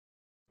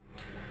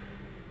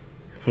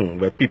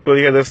But people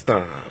here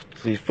understand.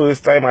 The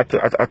first time I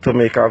had to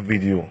make a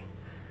video.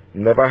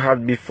 Never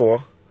had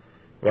before,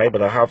 right?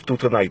 But I have to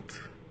tonight,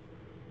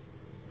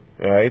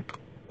 right?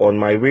 On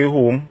my way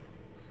home,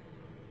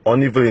 on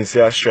the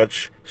Valencia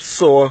stretch,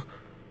 saw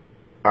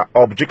an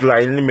object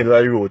lying in the middle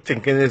of the road,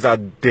 thinking it's a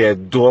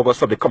dead dog or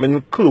something,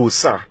 coming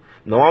closer.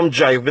 Now I'm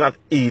driving at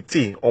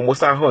 80,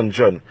 almost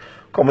 100.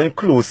 Coming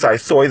closer, I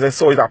saw it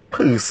a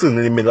person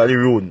in the middle of the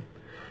road,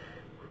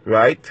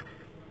 right?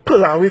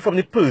 Pull away from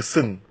the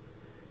person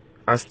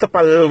and step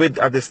a little bit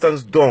a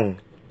distance down.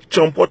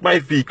 Jump out my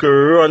vehicle,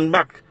 run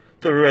back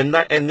to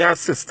render any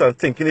assistance,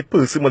 thinking the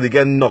person might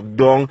get knocked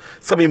down,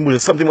 something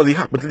might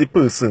happen to the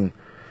person.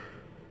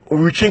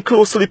 Reaching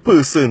close to the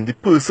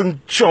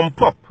person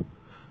jump up,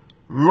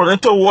 running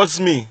towards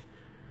me,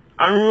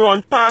 and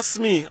run past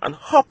me, and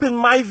hop in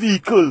my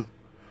vehicle,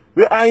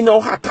 where I now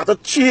had to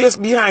chase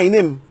behind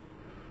him,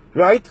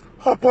 right?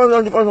 Hop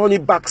on the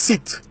back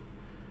seat.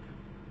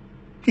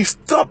 He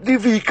stopped the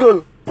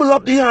vehicle, pull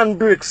up the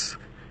handbrakes,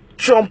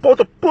 jump out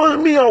to pull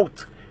me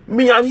out.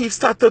 Me and he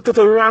started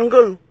to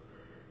wrangle.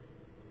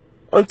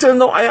 Until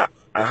now, I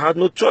had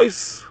no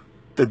choice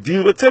to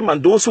deal with him.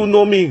 And those who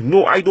know me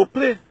know I don't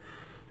play.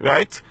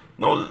 Right?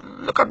 Now,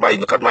 look at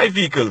my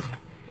vehicle.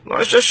 Now,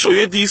 let's just show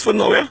you these for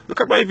now, yeah?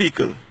 Look at my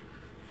vehicle.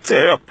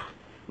 Tear up.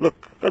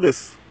 Look at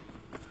this.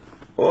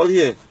 All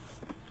here.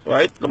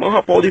 Right? I'm going to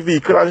hop out the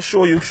vehicle and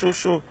show you.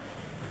 Show.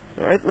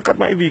 Right? Look at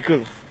my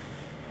vehicle.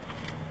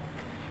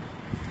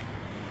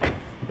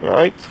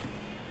 Right?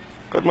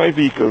 Look at my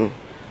vehicle.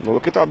 Now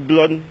look at that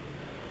blood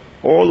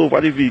all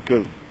over the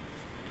vehicle.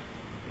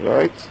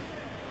 Right?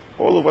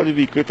 All over the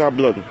vehicle, that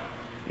blood.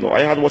 Now I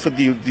had what's to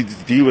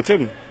deal with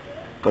him.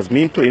 Because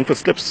me playing for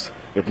slips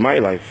with my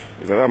life.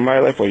 Is that my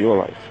life or your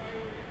life?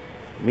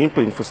 Me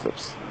playing for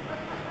slips.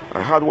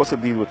 I had what's to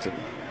deal with him.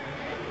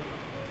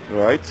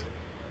 Right?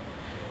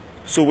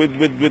 So with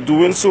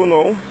doing so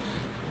now,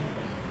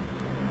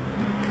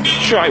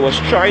 I was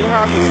trying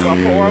hard to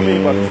overpower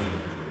me, but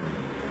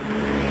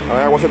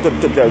I wanted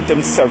to dealt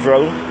him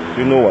several,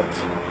 you know what.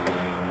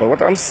 But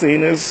what I'm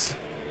saying is,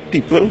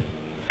 people,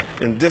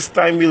 in this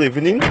time we're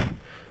living in,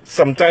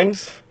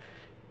 sometimes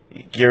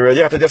you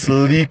really have to just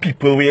leave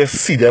people where you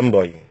see them,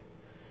 boy.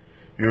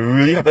 You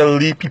really have to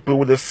leave people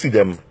where you see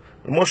them.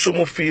 I'm going to show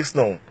my face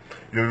now.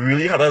 You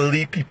really have to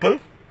leave people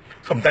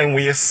sometimes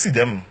where you see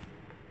them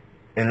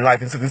in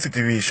life in certain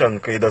situations,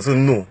 because he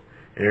doesn't know.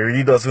 He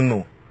really doesn't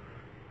know.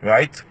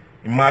 Right?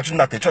 Imagine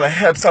that they try to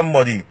help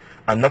somebody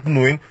and not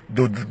knowing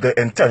the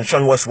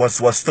intention was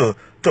to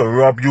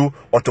rob you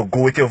or to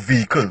go with your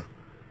vehicle.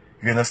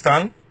 You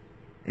understand?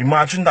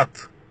 Imagine that.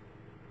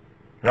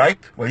 Right?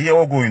 Well, here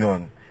what's going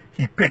on.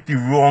 He picked the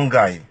wrong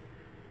guy.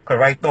 Because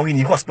right now he's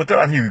in the hospital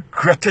and he's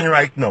regretting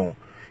right now.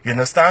 You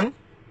understand?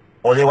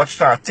 Or they watch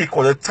that take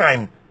all the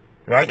time.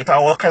 Right? It's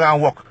all kind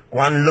of work. Go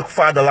and look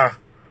for the law.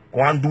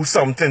 Go and do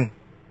something.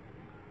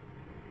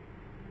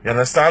 You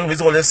understand?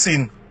 With all this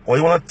scene. Or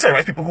you want to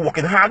terrorize people who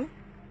working hard?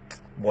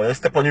 Boy, you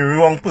step on the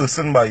wrong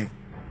person, boy.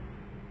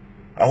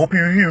 I hope you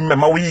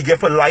remember what you get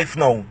for life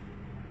now.